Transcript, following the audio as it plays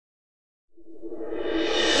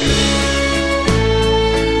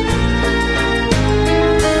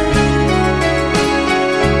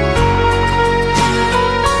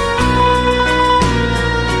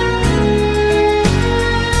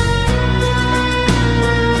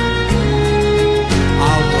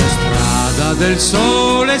Del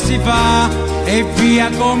sole si va e via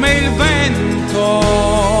come il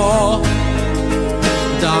vento,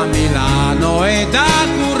 da Milano e da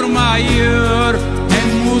Courmayeur è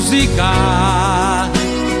musica.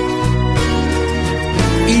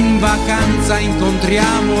 In vacanza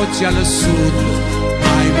incontriamoci al sud,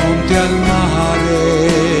 ai monti al mare.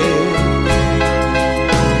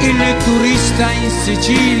 Il turista in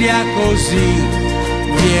Sicilia così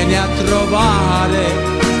viene a trovare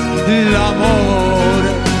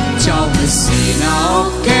l'amore. Ciao Messina,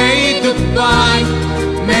 ok, goodbye,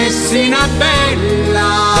 Messina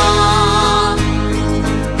bella,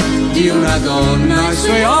 di una donna i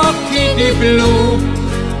suoi occhi di blu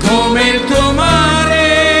come il tuo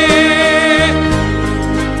mare.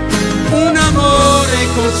 Un amore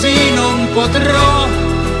così non potrò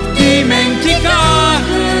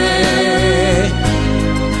dimenticare.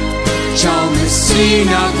 Ciao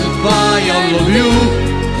Messina, goodbye, I love you,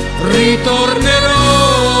 ritornerò.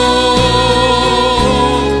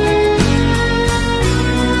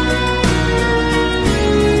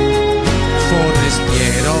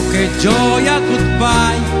 Forestiero, che gioia,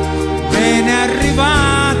 goodbye, ben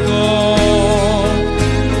arrivato.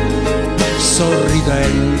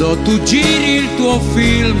 Sorridendo tu giri il tuo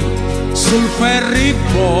film sul ferry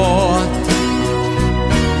boat.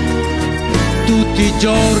 Tutti i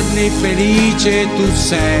giorni felice tu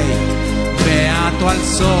sei, beato al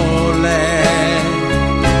sole.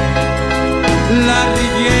 La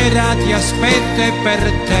riviera ti aspetta e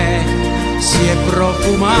per te si è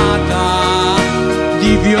profumata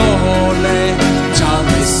di viole. Ciao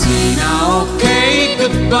Messina, ok,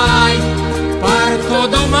 goodbye, parto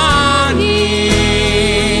domani.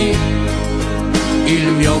 Il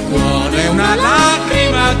mio cuore è una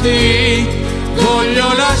lacrima, ti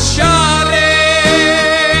voglio lasciare.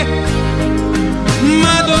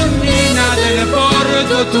 Madonnina del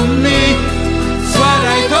porto, tu mi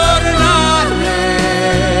farai tornare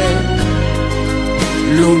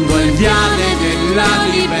lungo il viale della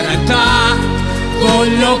libertà,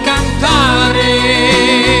 voglio cantare.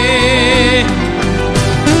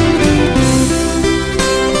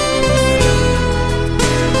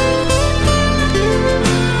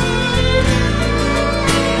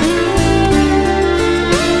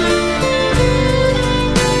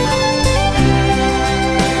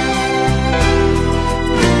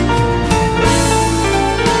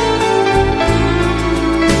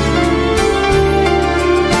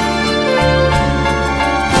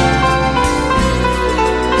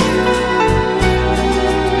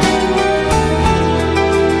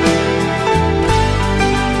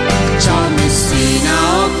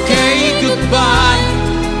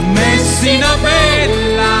 Messina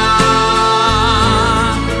bella,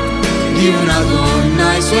 di una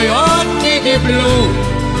donna i suoi occhi di blu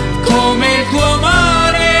come il tuo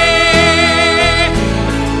mare.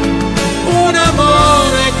 Un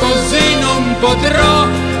amore così non potrò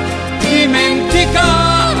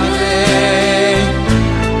dimenticare.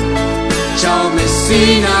 Ciao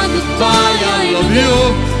Messina, goodbye, I love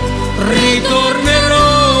you,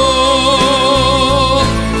 ritornerò.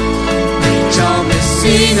 Ciao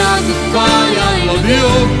Messina, goodbye, I love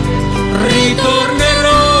you, ritornerò.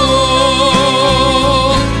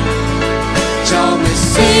 Ciao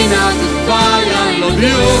Messina, goodbye, I love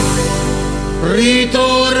you,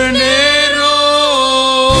 ritornerò.